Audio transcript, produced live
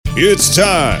It's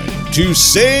time to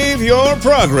save your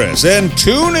progress and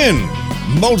tune in.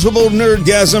 Multiple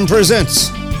Nerdgasm presents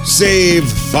Save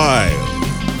File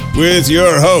with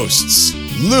your hosts,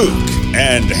 Luke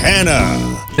and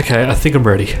Hannah. Okay, I think I'm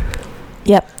ready.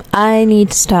 Yep, I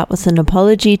need to start with an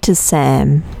apology to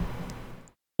Sam.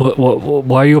 What,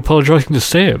 why are you apologising to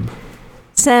Sam?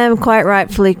 Sam quite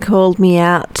rightfully called me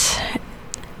out.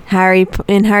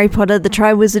 In Harry Potter, the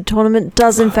Triwizard Tournament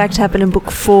does in fact happen in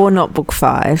Book 4, not Book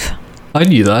 5. I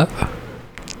knew that.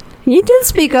 You did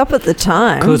speak up at the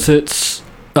time. Because it's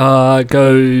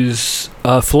goes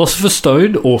Philosopher's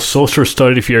Stone or Sorcerer's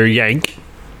Stone if you're a Yank.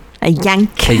 A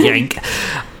yank. A Yank.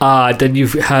 Then you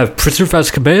have Prisoner of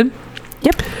Azkaban.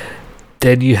 Yep.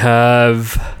 Then you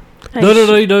have... No,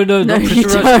 not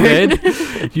Prisoner of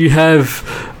Azkaban. You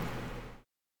have...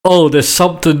 Oh, there's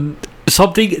something,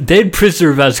 then Prisoner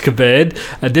of Azkaban,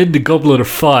 and then the Goblet of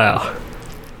Fire.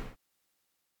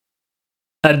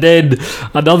 And then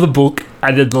another book,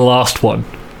 and then the last one.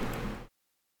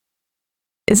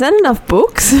 Is that enough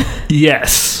books?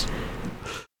 Yes.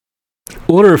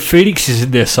 Order of Phoenix is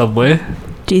in there somewhere.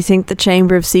 Do you think the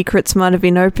Chamber of Secrets might have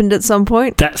been opened at some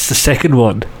point? That's the second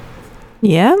one.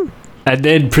 Yeah. And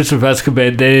then Prisoner of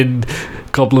Azkaban, then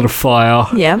Goblet of Fire.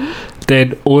 Yeah.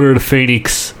 Then Order of the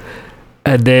Phoenix,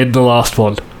 and then the last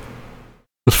one.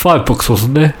 There's 5 books,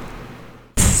 wasn't there?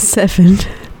 7.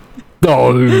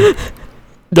 No,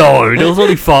 there was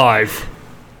only 5.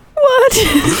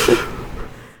 What?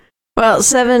 Well,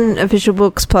 7 official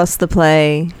books plus the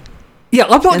play. Yeah,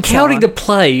 I'm not counting the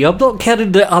play. I'm not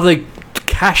counting the other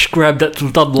cash grab that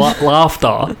was done after.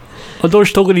 I'm not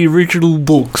just talking the original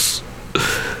books.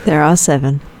 There are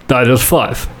 7. No, there's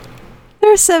 5.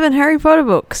 There are 7 Harry Potter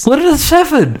books. What are the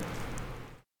 7?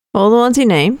 All the ones you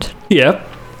named. Yep.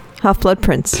 Half-Blood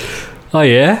Prince. Oh,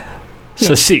 yeah?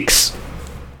 So 6.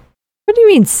 What do you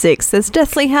mean 6? There's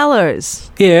Deathly Hallows.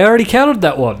 Yeah, I already counted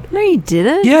that one. No, you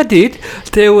didn't. Yeah, I did.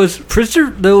 There was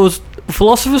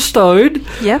Philosopher's Stone.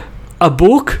 Yep. A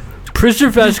book, Prisoner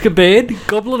of Azkaban,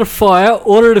 Goblet of Fire,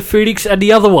 Order of the Phoenix, and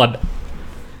the other one.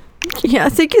 Yeah, I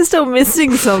think you're still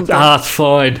missing something. It's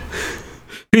fine.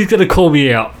 Who's going to call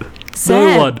me out? Sam.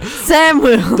 No one. Sam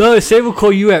will. No, Sam will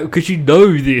call you out because you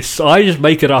know this. I just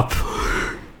make it up.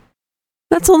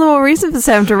 That's all the more reason for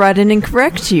Sam to write in and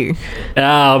correct you.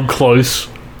 I'm close.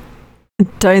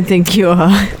 Don't think you are.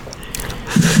 I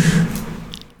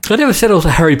never said I was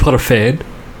a Harry Potter fan.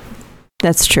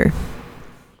 That's true.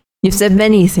 You've said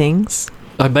many things.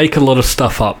 I make a lot of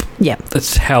stuff up. Yeah.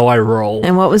 That's how I roll.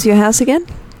 And what was your house again?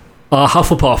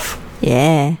 Hufflepuff.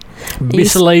 Yeah.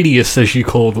 Miscellaneous, as you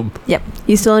call them. Yep.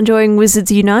 You still enjoying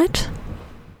Wizards Unite?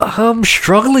 I'm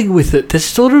struggling with it. There's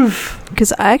sort of...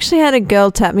 Because I actually had a girl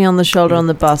tap me on the shoulder on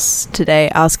the bus today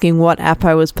asking what app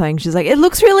I was playing. She's like, it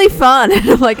looks really fun. And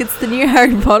I'm like, it's the new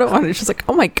Harry Potter one. And she's like,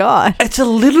 oh my God. It's a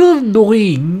little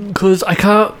annoying because I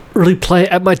can't really play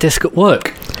it at my desk at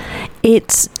work.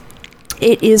 It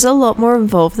is a lot more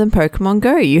involved than Pokemon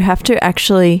Go. You have to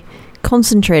actually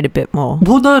concentrate a bit more.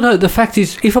 Well, no. The fact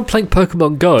is, if I'm playing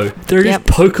Pokemon Go, there is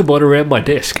Pokemon around my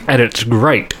desk, and it's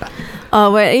great.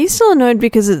 Oh, wait, are you still annoyed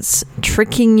because it's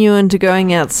tricking you into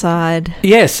going outside?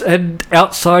 Yes, and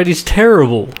outside is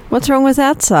terrible. What's wrong with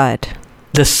outside?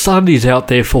 The sun is out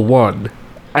there for one,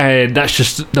 and that's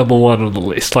just number 1 on the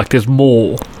list. Like, there's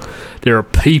more. There are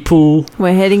people.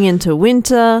 We're heading into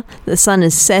winter. The sun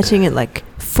is setting at like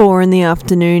 4 in the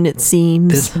afternoon, it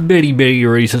seems. There's many, many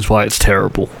reasons why it's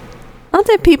terrible. Aren't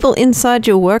there people inside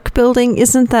your work building?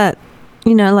 Isn't that,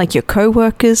 like your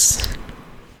co-workers?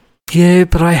 Yeah,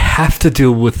 but I have to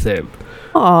deal with them.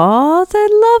 Aw, they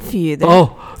love you. They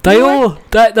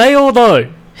all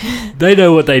know. They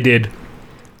know what they did.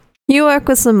 You work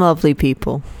with some lovely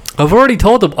people. I've already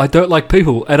told them I don't like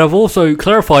people, and I've also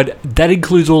clarified that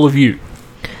includes all of you.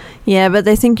 Yeah, but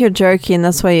they think you're joking, and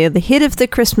that's why you're the hit of the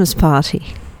Christmas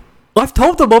party. I've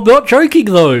told them I'm not joking,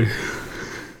 though.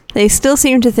 They still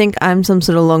seem to think I'm some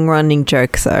sort of long-running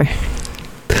joke, though.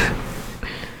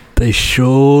 They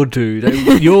sure do.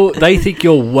 They think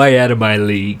you're way out of my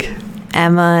league.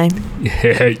 Am I?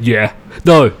 Yeah.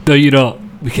 No, you're not.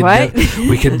 We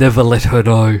can never let her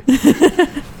know.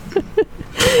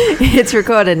 It's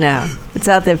recorded now. It's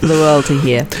out there for the world to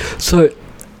hear. So,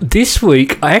 this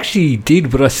week, I actually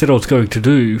did what I said I was going to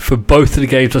do for both of the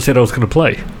games I said I was going to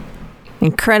play.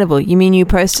 Incredible. You mean you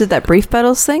posted that Brief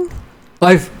Battles thing?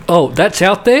 That's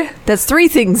out there? That's 3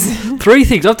 things. 3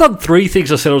 things. I've done 3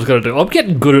 things I said I was going to do. I'm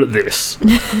getting good at this.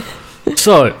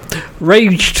 So,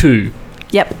 Rage 2.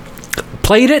 Yep.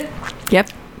 Played it.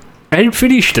 Yep. And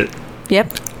finished it.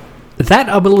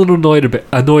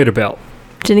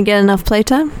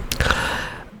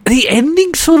 the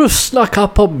ending sort of snuck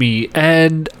up on me,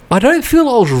 and I don't feel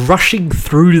I was rushing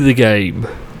through the game.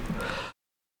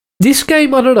 This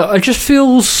game, I don't know, it just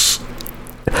feels...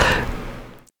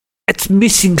 it's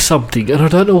missing something, and I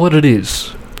don't know what it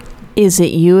is. Is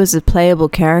it you as a playable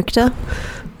character?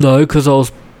 No, because I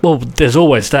was... well, there's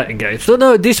always that in games.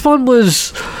 No, this one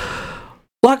was...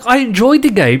 like, I enjoyed the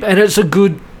game, and it's a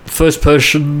good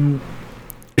first-person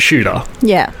shooter.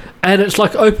 Yeah. And it's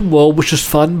like open world, which is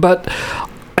fun, but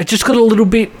I just got a little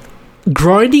bit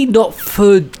grindy, not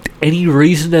for any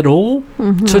reason at all.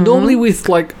 Mm-hmm. So normally with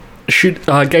like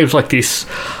games like this,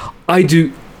 I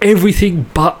do everything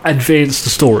but advance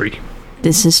the story.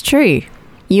 This is true.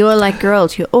 You are like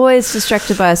Geralt. You're always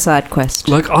distracted by a side quest.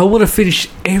 Like, I want to finish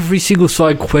every single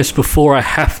side quest before I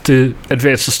have to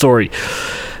advance the story.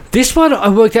 This one, I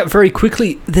worked out very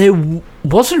quickly. There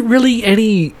wasn't really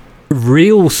any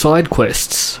real side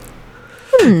quests.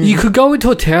 You could go into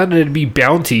a town and it'd be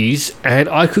bounties, and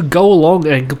I could go along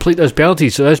and complete those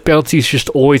bounties. So those bounties just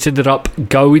always ended up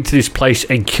go into this place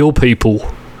and kill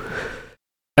people.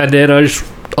 And then I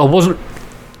wasn't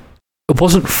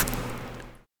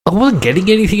getting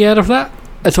anything out of that.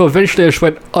 And so eventually I just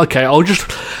went, okay,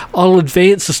 I'll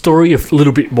advance the story a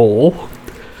little bit more.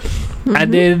 Mm-hmm.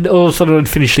 And then all of a sudden I'd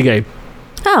finish the game.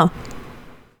 Oh.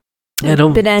 And a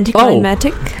bit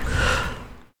anticlimactic.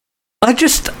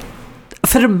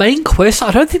 For the main quest,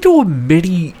 I don't think there were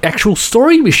many actual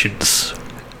story missions.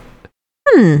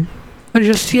 It was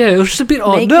just a bit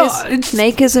odd.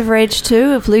 Makers of Rage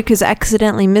 2, if Luke has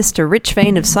accidentally missed a rich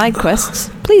vein of side quests,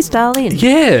 please dial in.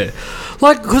 Yeah.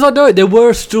 Like, because I know there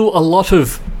were still a lot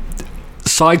of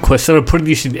side quests, and I'm putting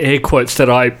this in air quotes, that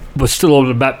I was still on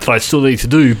the map that I still need to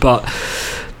do, but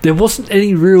there wasn't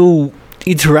any real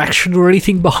interaction or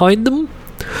anything behind them.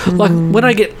 Like, when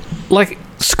I get... like,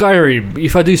 Skyrim,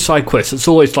 if I do side quests, it's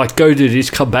always like, go do this,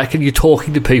 come back, and you're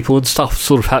talking to people and stuff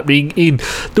sort of happening. In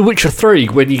The Witcher 3,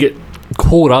 when you get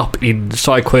caught up in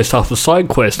side quest after side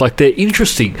quest, like, they're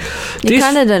interesting. You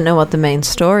kind of don't know what the main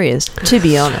story is, to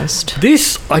be honest.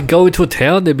 This, I go into a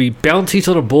town, there'd be bounties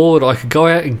on a board, I could go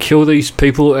out and kill these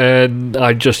people, and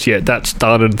I just, that's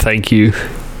done, and thank you.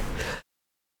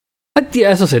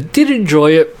 As I said, did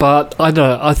enjoy it, but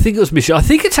I think it was missing. I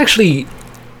think it's actually...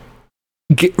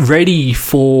 get ready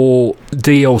for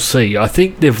DLC. I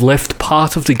think they've left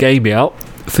part of the game out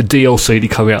for DLC to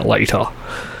come out later.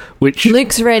 Which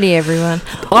Luke's ready, everyone.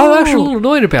 I'm actually a little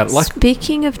annoyed about it. Like,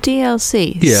 speaking of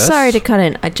DLC, yes. Sorry to cut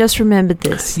in. I just remembered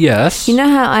this. Yes. You know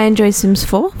how I enjoy Sims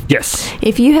 4? Yes.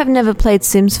 If you have never played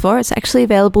Sims 4, it's actually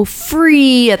available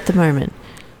free at the moment.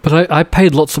 But I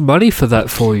paid lots of money for that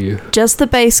for you. Just the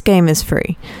base game is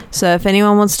free. So if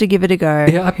anyone wants to give it a go...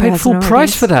 yeah, I paid full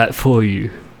price for that for you.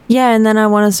 Yeah, and then I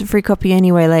want us a free copy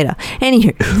anyway later.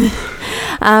 Anywho.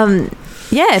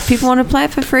 If people want to play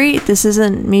it for free, this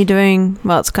isn't me doing...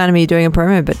 well, it's kind of me doing a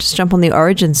promo, but just jump on the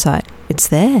Origin site. It's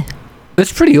there.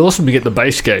 It's pretty awesome to get the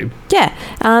base game. Yeah.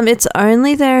 It's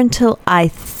only there until I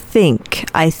think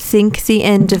the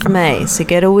end of May, so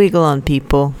get a wiggle on,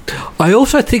 people. I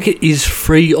also think it is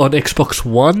free on Xbox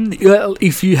One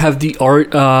if you have the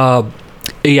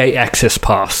EA Access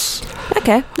Pass.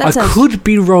 Okay. I could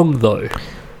be wrong, though.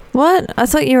 What? I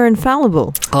thought you were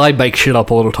infallible. I make shit up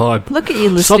all the time. Look at you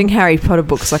listing Harry Potter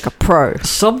books like a pro.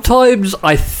 Sometimes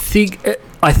I think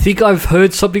I've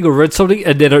heard something or read something,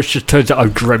 and then it just turns out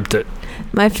I've dreamt it.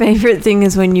 My favourite thing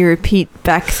is when you repeat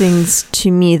back things to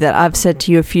me that I've said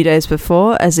to you a few days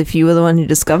before, as if you were the one who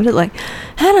discovered it. Like,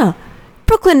 Hannah,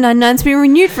 Brooklyn Nine-Nine's been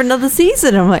renewed for another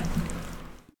season. I'm like,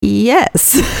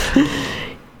 yes.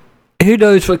 Who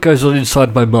knows what goes on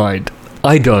inside my mind?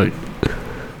 I don't.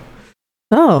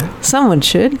 Oh, someone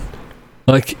should.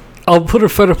 Like, I'll put a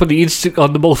photo up on the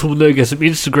Multiple Nerdgasm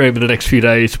Instagram in the next few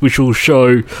days, which will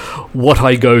show what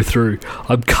I go through.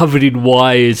 I'm covered in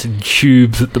wires and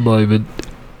tubes at the moment.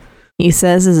 He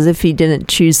says as if he didn't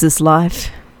choose this life.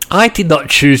 I did not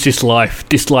choose this life.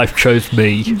 This life chose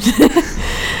me.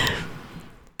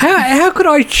 How could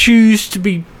I choose to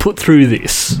be put through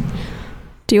this?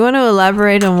 Do you want to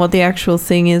elaborate on what the actual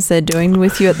thing is they're doing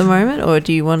with you at the moment, or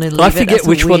do you want to leave it as a I forget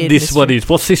which one this mystery? one is.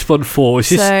 What's this one for? Is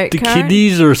this the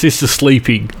kidneys or is this the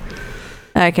sleeping?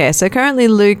 Okay, so currently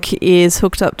Luke is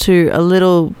hooked up to a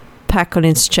little pack on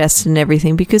his chest and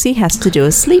everything because he has to do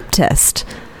a sleep test.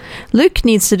 Luke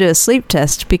needs to do a sleep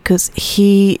test because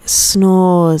he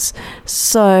snores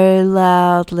so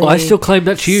loudly. I still claim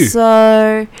that's you.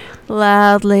 So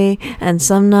loudly, and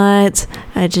some nights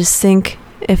I just think...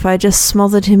 if I just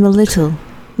smothered him a little,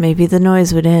 maybe the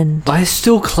noise would end. I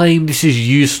still claim this is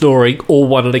you snoring or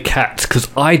one of the cats, because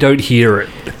I don't hear it.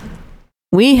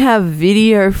 We have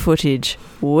video footage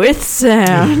with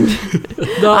sound.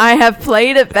 No. I have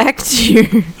played it back to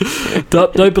you.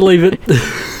 Don't believe it.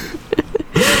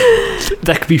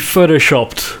 That could be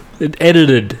photoshopped and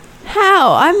edited.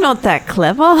 How? I'm not that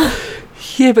clever.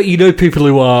 Yeah, but you know people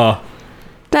who are.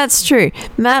 That's true.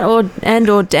 Matt or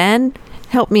Dan,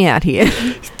 help me out here.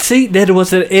 See, Ned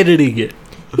wasn't editing it.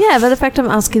 Yeah, but the fact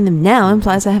I'm asking them now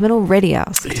implies I haven't already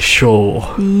asked.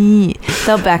 Sure. Yeah,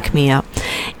 they'll back me up.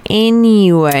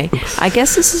 Anyway, I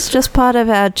guess this is just part of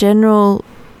our general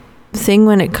thing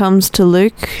when it comes to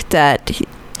Luke, that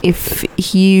if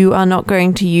you are not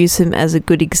going to use him as a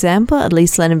good example, at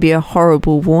least let him be a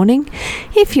horrible warning.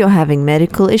 If you're having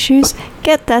medical issues,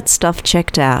 get that stuff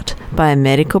checked out by a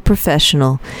medical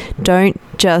professional. Don't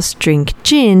just drink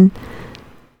gin.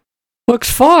 Looks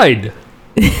fine.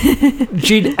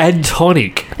 Gin and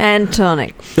tonic. And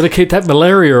tonic. Gotta keep that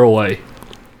malaria away.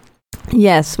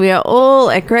 Yes, we are all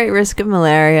at great risk of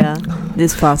malaria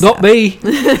this past Not me.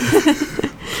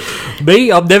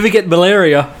 Me, I'm never getting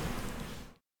malaria.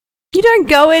 You don't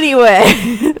go anywhere.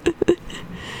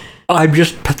 I'm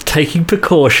just taking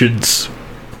precautions.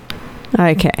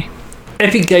 Okay.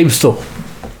 Epic Games Store.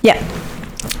 Yeah.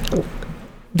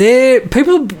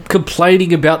 People are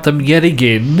complaining about them yet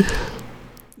again.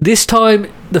 This time,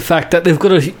 the fact that they've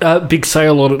got a big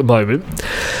sale on at the moment,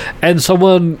 and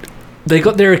they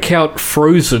got their account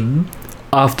frozen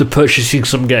after purchasing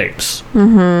some games.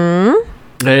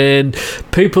 Mm-hmm. And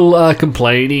people are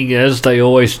complaining, as they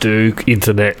always do,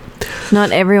 internet.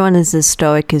 Not everyone is as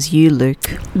stoic as you,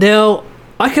 Luke. Now,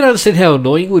 I can understand how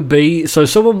annoying it would be. So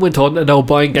someone went on and they were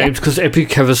buying games because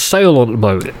Epic have a sale on at the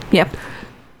moment. Yep.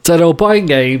 So they were buying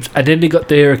games and then they got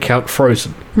their account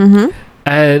frozen. Mm-hmm.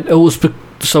 And it was...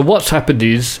 So what's happened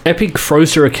is Epic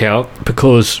froze their account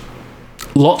because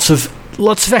lots of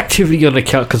activity on the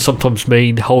account can sometimes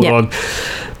mean, hold on,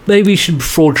 maybe some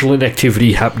fraudulent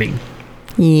activity happening.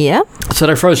 Yeah. So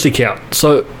they froze the account.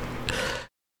 So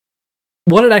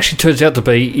what it actually turns out to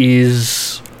be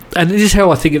is, and this is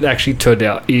how I think it actually turned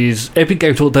out, is Epic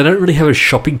Games Store, they don't really have a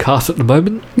shopping cart at the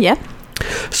moment. Yeah.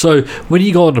 So when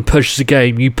you go on and purchase a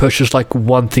game, you purchase like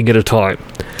one thing at a time.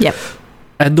 Yep.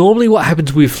 And normally what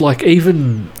happens with, like,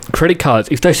 even credit cards,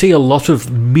 if they see a lot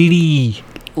of mini,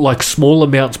 like, small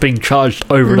amounts being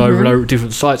charged over and over and over at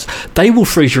different sites, they will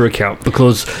freeze your account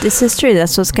because... This is true.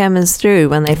 That's what scammers do.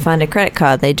 When they find a credit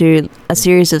card, they do a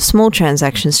series of small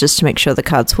transactions just to make sure the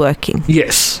card's working.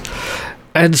 Yes.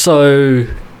 And so,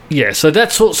 yeah, so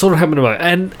that's what sort of happened to me.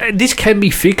 And this can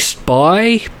be fixed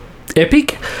by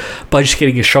Epic by just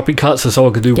getting a shopping cart so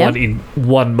someone can do one in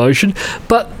one motion.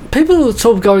 But people are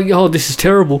sort of going, oh, this is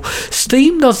terrible.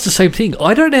 Steam does the same thing.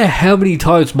 I don't know how many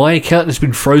times my account has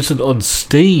been frozen on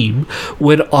Steam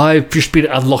when I've just been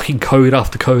unlocking code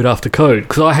after code after code,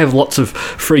 because I have lots of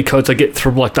free codes I get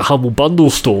from like the Humble Bundle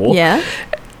store. Yeah.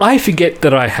 I forget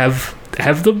that I have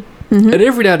them. And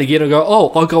every now and again I go, oh,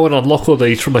 I'll go and unlock all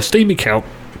these from my Steam account.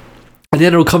 And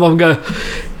then it'll come up and go,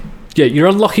 yeah, you're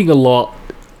unlocking a lot.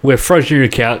 We're frozen your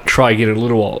account, try again in a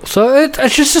little while. So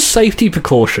it's just a safety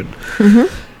precaution.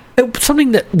 It's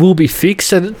something that will be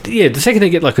fixed. And yeah, the second they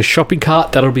get like a shopping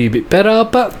cart, that'll be a bit better.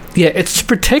 But yeah, it's to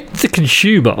protect the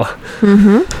consumer.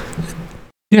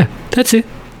 Yeah, that's it.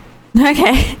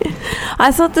 Okay.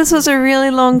 I thought this was a really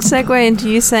long segue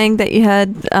into you saying that you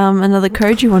had another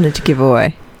code you wanted to give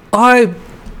away. I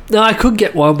could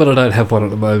get one, but I don't have one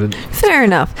at the moment. Fair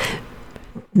enough.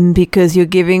 Because you're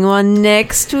giving one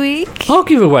next week? I'll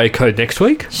give away a code next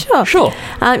week. Sure.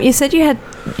 You said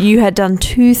you had done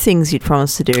 2 things you'd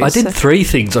promised to do. I did 3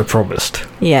 things I promised.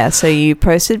 Yeah, so you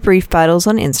posted Brief Battles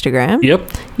on Instagram. Yep.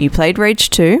 You played Rage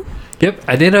 2. Yep,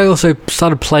 and then I also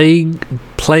started playing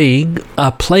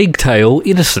A Plague Tale: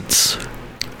 Innocence.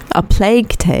 A Plague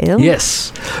Tale?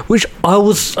 Yes, which I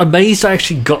was amazed I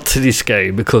actually got to this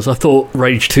game because I thought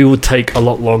Rage 2 would take a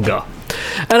lot longer.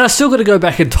 And I still got to go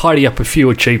back and tidy up a few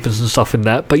achievements and stuff in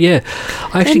that. But yeah,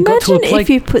 I actually got to a Imagine if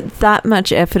you put that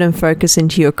much effort and focus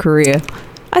into your career.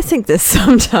 I think there's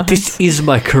sometimes. This is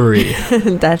my career.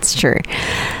 That's true.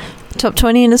 Top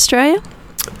 20 in Australia?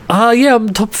 Yeah, I'm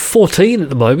top 14 at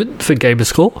the moment for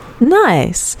Gamerscore.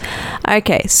 Nice.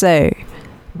 Okay, so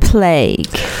Plague.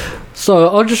 So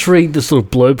I'll just read this little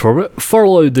blurb from it.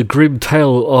 Follow the grim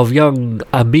tale of young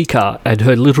Amika and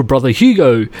her little brother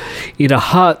Hugo in a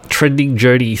heart-trending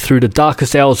journey through the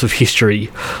darkest hours of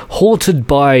history. Haunted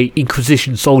by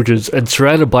Inquisition soldiers and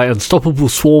surrounded by unstoppable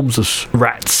swarms of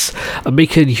rats,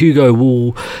 Amika and Hugo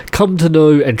will come to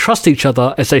know and trust each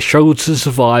other as they struggle to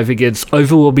survive against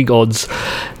overwhelming odds.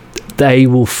 They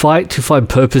will fight to find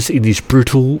purpose in this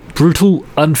brutal,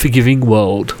 unforgiving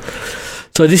world.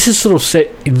 So So this is sort of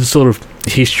set in sort of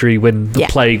history when the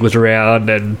plague was around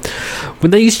and when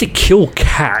they used to kill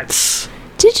cats.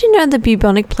 Did you know the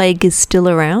bubonic plague is still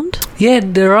around? Yeah,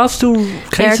 there are still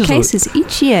cases. There are cases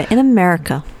each year in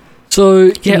America.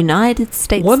 So, yeah. United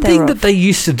States. One thing that they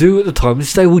used to do at the time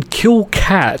is they would kill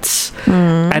cats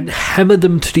and hammer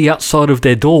them to the outside of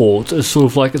their doors as sort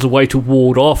of like as a way to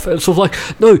ward off. And sort of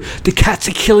like, no, the cats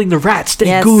are killing the rats.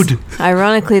 They're good.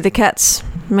 Ironically, the cats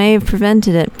may have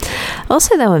prevented it.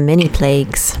 Also, there were many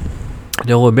plagues.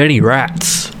 There were many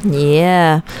rats.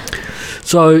 Yeah.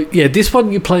 So, yeah, this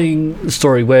one you're playing a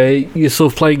story where you're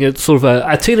sort of playing a sort of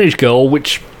a teenage girl,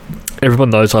 which everyone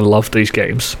knows I love these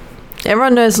games.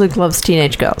 Everyone knows Luke loves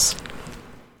teenage girls.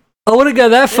 I want to go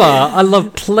that far. I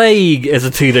love Plague as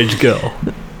a teenage girl.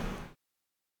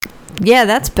 Yeah,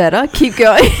 that's better. Keep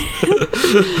going.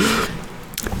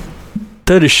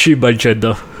 Don't assume my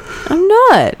gender. I'm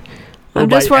not. I'm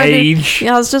just worried. Age.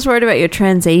 I was just worried about your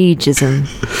trans ageism.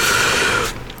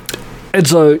 And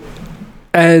so,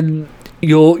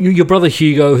 your brother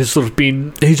Hugo has sort of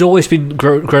been. He's always been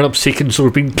grown up sick and sort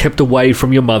of been kept away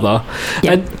from your mother.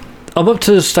 Yep. And I'm up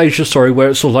to the stage of the story where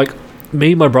it's sort of like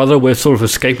me and my brother, we're sort of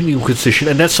escaping the Inquisition,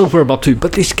 and that's sort of where I'm up to.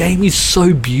 But this game is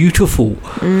so beautiful.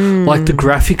 Like, the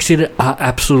graphics in it are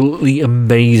absolutely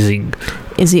amazing.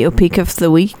 Is it your pick of the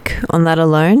week on that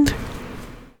alone?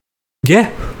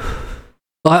 Yeah.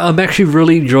 I'm actually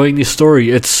really enjoying this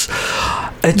story. It's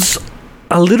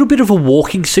a little bit of a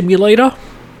walking simulator.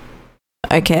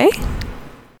 Okay.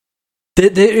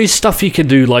 There is stuff you can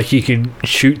do, like you can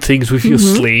shoot things with your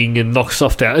sling and knock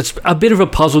stuff down. It's a bit of a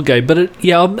puzzle game, but at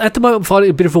the moment I'm finding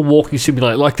it a bit of a walking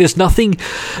simulator. Like, there's no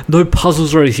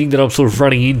puzzles or anything that I'm sort of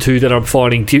running into that I'm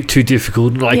finding too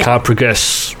difficult and I can't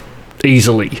progress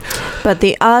easily. But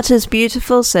the art is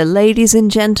beautiful, so ladies and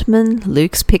gentlemen,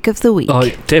 Luke's pick of the week. Oh,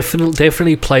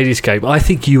 definitely play this game. I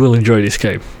think you will enjoy this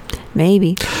game.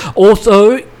 Maybe.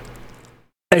 Also,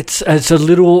 it's a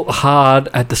little hard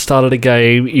at the start of the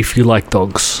game if you like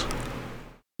dogs.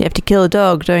 You have to kill a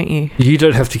dog, don't you? You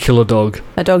don't have to kill a dog.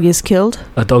 A dog is killed?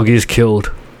 A dog is killed.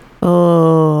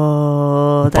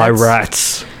 Oh, by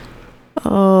rats.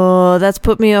 Oh, that's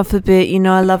put me off a bit. You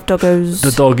know, I love doggos.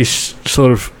 The dog is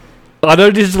sort of... I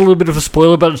know this is a little bit of a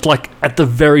spoiler, but it's like at the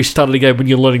very start of the game when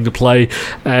you're learning to play,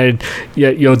 and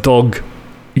your dog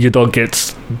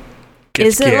gets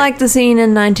Is it like the scene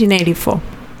in 1984?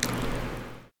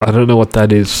 I don't know what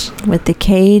that is. With the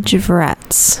cage of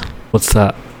rats. What's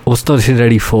that? What's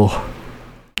 1984?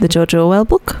 The George Orwell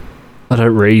book? I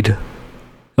don't read.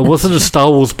 It wasn't a Star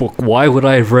Wars book. Why would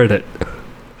I have read it?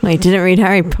 Well, you didn't read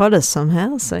Harry Potter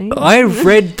somehow, so... I've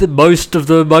read most of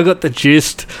them. I got the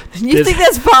gist. You think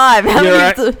there's 5?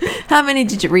 How many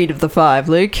did you read of the 5,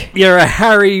 Luke? You're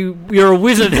a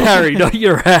wizard, Harry. No,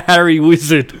 you're a Harry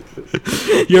wizard.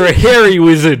 You're a hairy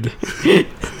wizard.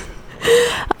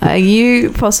 Are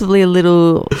you possibly a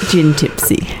little gin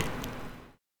tipsy?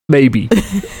 Maybe.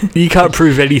 You can't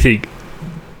prove anything.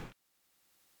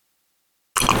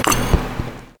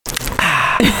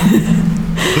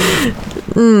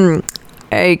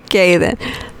 Okay then.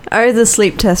 The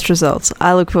sleep test results.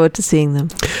 I look forward to seeing them.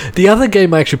 The other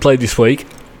game I actually played this week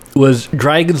was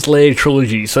Dragon's Lair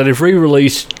Trilogy. So they've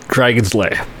re-released Dragon's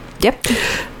Lair. Yep.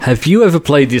 Have you ever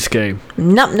played this game?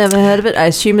 Nope, never heard of it. I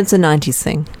assume it's a 90s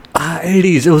thing. It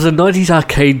is. It was a 90s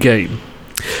arcade game.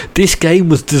 This game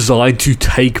was designed to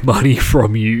take money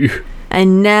from you.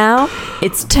 And now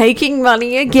it's taking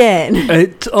money again.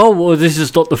 This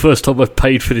is not the first time I've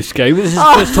paid for this game. This is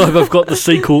the first time I've got the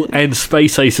sequel and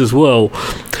Space Ace as well.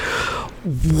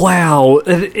 Wow.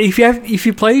 If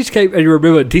you play this game and you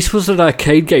remember, this was an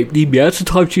arcade game, the amount of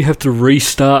times you have to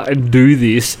restart and do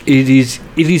this, it is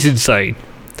insane.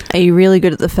 Are you really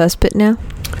good at the first bit now?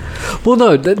 Well,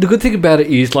 no. The good thing about it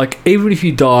is, like, even if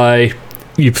you die,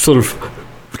 you sort of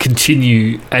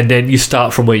continue and then you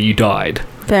start from where you died.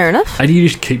 Fair enough. And you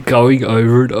just keep going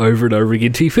over and over and over again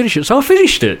until you finish it. So I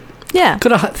finished it. Yeah.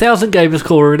 Got 1,000 gamer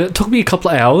score in it. It took me a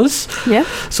couple of hours. Yeah.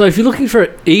 So if you're looking for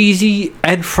an easy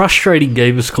and frustrating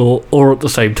gamer score all at the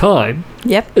same time,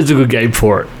 it's a good game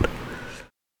for it.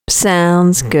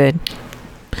 Sounds good.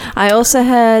 I also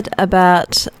heard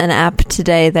about an app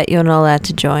today that you're not allowed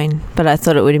to join, but I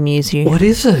thought it would amuse you. What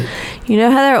is it? You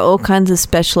know how there are all kinds of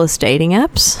specialist dating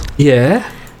apps? Yeah.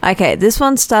 Okay, this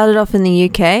one started off in the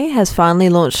UK, has finally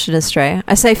launched in Australia.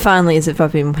 I say finally as if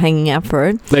I've been hanging out for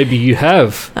it. Maybe you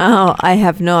have. Oh, I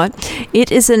have not.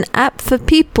 It is an app for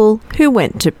people who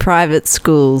went to private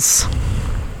schools.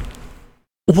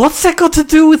 What's that got to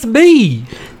do with me?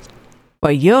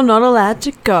 Well, you're not allowed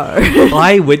to go.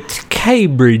 I went to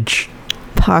Cambridge.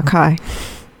 Park High.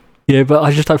 Yeah, but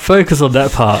I just don't focus on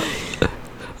that part. I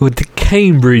went to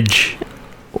Cambridge.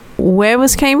 Where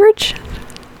was Cambridge?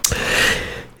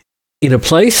 In a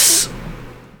place.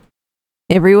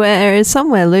 Everywhere is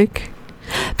somewhere, Luke.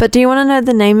 But do you want to know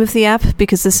the name of the app?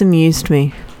 Because this amused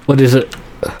me. What is it?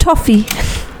 Toffee.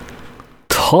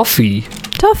 Toffee?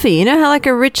 Toffee. You know how like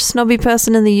a rich snobby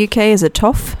person in the UK is a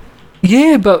toff?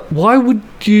 Yeah, but why would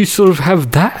you sort of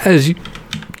have that as you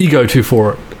go to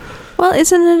for it? Well,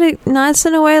 isn't it nice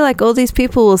in a way? Like all these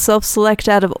people will self-select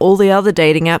out of all the other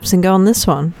dating apps and go on this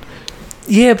one.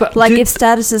 Yeah, but like if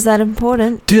status is that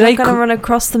important, you're not going to run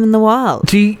across them in the wild.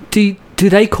 Do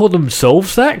they call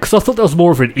themselves that? Because I thought that was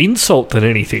more of an insult than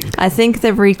anything. I think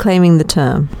they're reclaiming the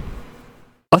term.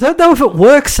 I don't know if it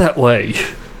works that way.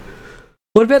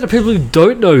 What about the people who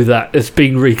don't know that it's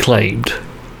being reclaimed?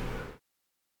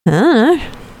 I don't know.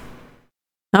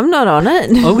 I'm not on it.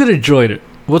 I'm going to join it.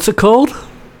 What's it called?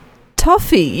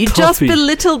 Toffee. You just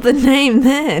belittled the name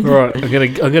there. Right, I'm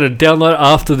gonna download it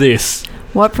after this.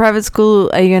 What private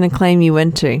school are you going to claim you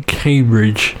went to?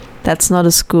 Cambridge. That's not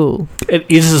a school. It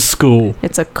is a school.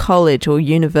 It's a college or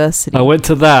university. I went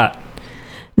to that.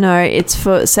 No, it's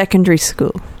for secondary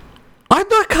school. I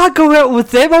can't go out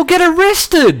with them. I'll get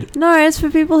arrested. No, it's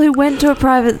for people who went to a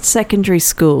private secondary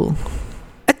school.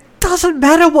 It doesn't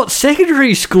matter what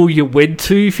secondary school you went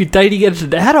to if you're dating as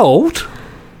an adult.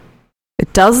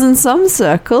 It does in some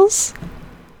circles.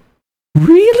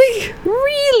 Really?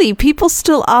 Really? People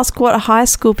still ask what high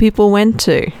school people went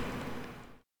to.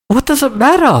 What does it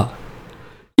matter?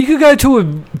 You can go to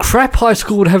a crap high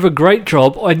school and have a great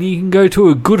job, and you can go to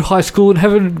a good high school and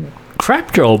have a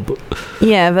crap job.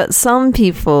 Yeah, but some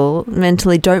people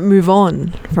mentally don't move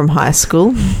on from high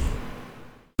school.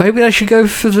 Maybe they should go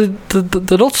for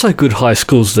the not so good high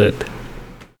schools then.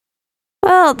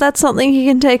 Well, that's something you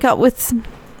can take up with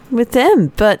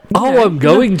them, but I'm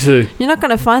going to. You're not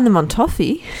going to find them on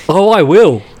Toffee. Oh, I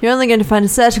will. You're only going to find a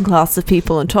certain class of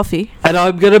people on Toffee. And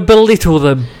I'm going to belittle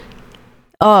them.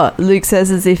 Oh, Luke says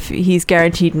as if he's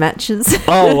guaranteed matches.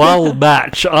 Oh, I'll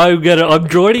match. I'm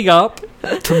joining up.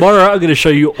 Tomorrow I'm going to show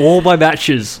you all my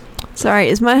matches. Sorry,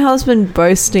 is my husband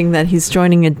boasting that he's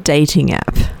joining a dating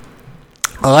app?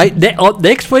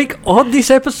 Next week on this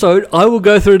episode, I will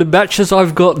go through the matches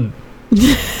I've gotten.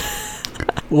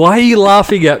 Why are you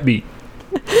laughing at me?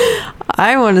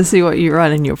 I want to see what you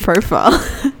write in your profile.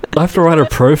 I have to write a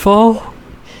profile?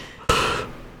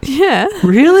 Yeah.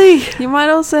 Really? You might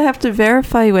also have to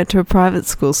verify you went to a private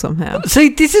school somehow.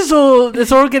 See, it's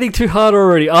all getting too hard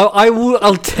already.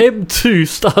 I'll attempt to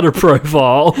start a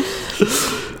profile.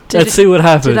 Let's see what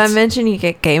happens. Did I mention you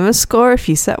get gamer score if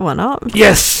you set one up?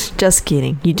 Yes. Just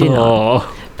kidding. You do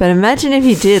not. But imagine if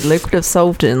you did. Luke would have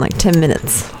solved it in like 10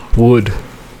 minutes. Would.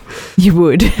 You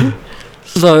would.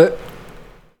 So,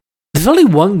 there's only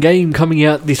one game coming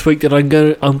out this week that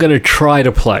I'm gonna try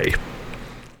to play.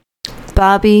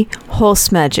 Barbie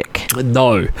Horse Magic.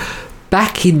 No.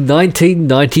 Back in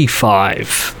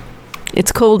 1995.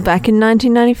 It's called Back in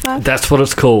 1995? That's what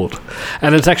it's called.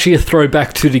 And it's actually a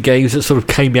throwback to the games that sort of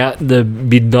came out in the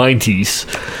mid-90s.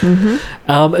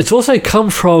 Mm-hmm. It's also come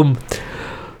from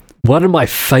one of my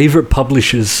favourite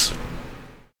publishers.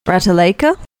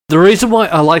 Ratalaika? The reason why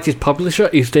I like this publisher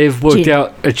is they've worked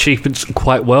out achievements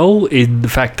quite well in the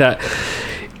fact that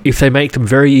if they make them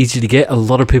very easy to get, a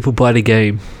lot of people buy the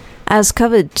game. As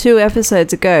covered 2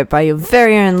 episodes ago by your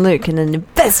very own Luke in an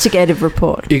investigative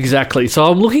report. Exactly. So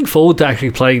I'm looking forward to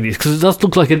actually playing this because it does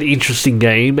look like an interesting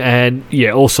game and,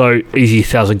 yeah, also easy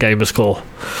 1,000 gamer score.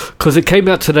 Because it came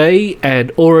out today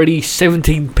and already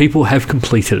 17 people have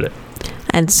completed it.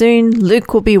 And soon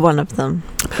Luke will be one of them.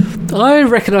 I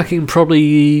reckon I can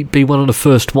probably be one of the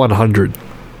first 100.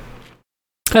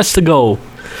 That's the goal.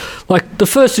 Like, the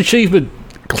first achievement,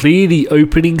 clear the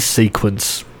opening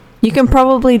sequence. You can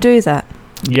probably do that.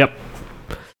 Yep.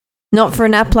 Not for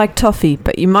an app like Toffee,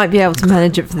 but you might be able to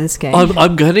manage it for this game.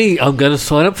 I'm gonna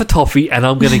sign up for Toffee, and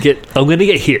I'm gonna get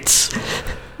hits.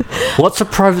 What's a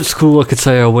private school I could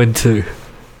say I went to?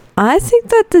 I think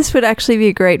that this would actually be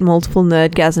a great multiple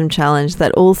nerdgasm challenge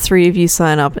that all 3 of you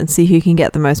sign up and see who can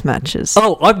get the most matches.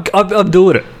 Oh, I'm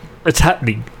doing it. It's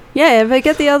happening. Yeah, if I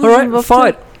get the others all right, involved.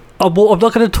 Fine. I'm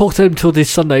not going to talk to them until this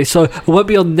Sunday, so it won't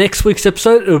be on next week's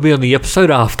episode, it'll be on the episode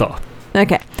after.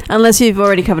 Okay, unless you've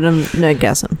already covered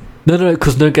Nerdgasm. No,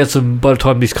 because Nerdgasm, by the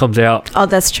time this comes out... Oh,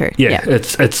 that's true. Yeah.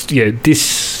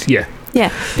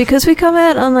 Yeah, because we come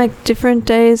out on, like, different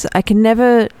days, I can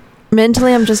never...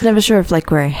 Mentally, I'm just never sure if, like,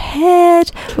 we're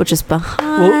ahead or just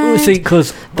behind. Well, see,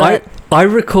 because I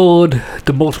record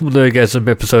the Multiple Nerdgasm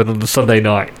episode on the Sunday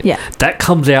night. Yeah. That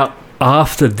comes out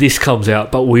after this comes out,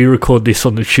 but we record this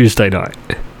on the Tuesday night.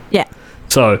 Yeah.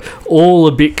 So, all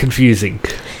a bit confusing.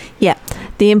 Yeah.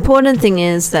 The important thing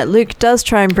is that Luke does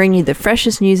try and bring you the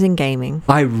freshest news in gaming.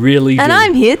 I really do. And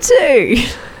I'm here too.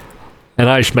 And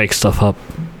I just make stuff up.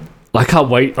 I can't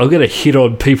wait. I'm going to hit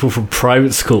on people from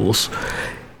private schools.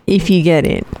 If you get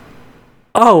in.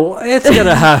 Oh, it's going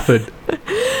to happen.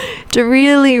 To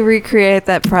really recreate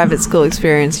that private school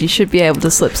experience, you should be able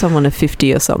to slip someone a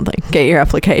 50 or something. Get your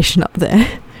application up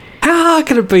there. How hard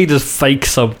can it be to fake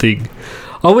something?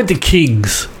 I went to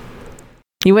King's.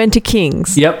 You went to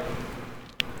King's? Yep.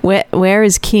 Where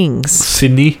is King's?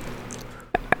 Sydney.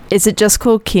 Is it just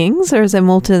called King's, or is there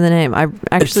more to the name? I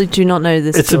actually do not know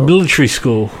this. It's a military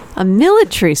school. A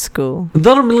military school?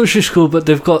 Not a military school, but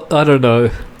they've got, I don't know.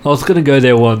 I was going to go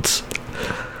there once.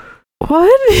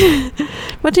 What?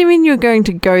 What do you mean you were going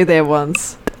to go there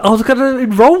once? I was going to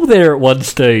enroll there at one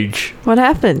stage. What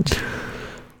happened?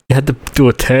 You had to do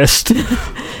a test.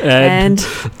 and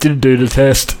didn't do the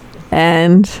test.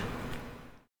 And?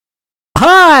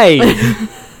 Hi!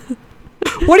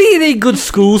 What do you need good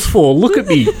schools for? Look at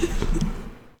me.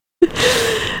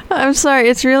 I'm sorry,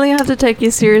 it's really hard to take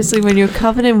you seriously when you're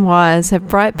covered in wires, have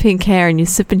bright pink hair, and you're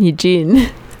sipping your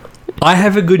gin. I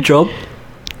have a good job.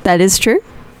 That is true.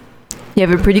 You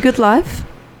have a pretty good life.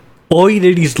 All you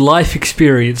need is life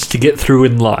experience to get through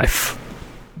in life.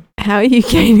 How are you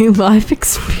gaining life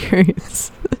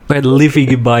experience? By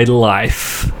living in my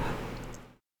life.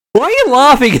 Why are you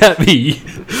laughing at me?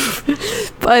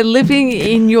 By living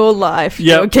in your life,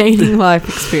 you're gaining life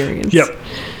experience. Yep.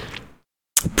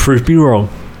 Prove me wrong.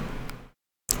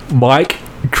 Mic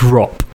drop.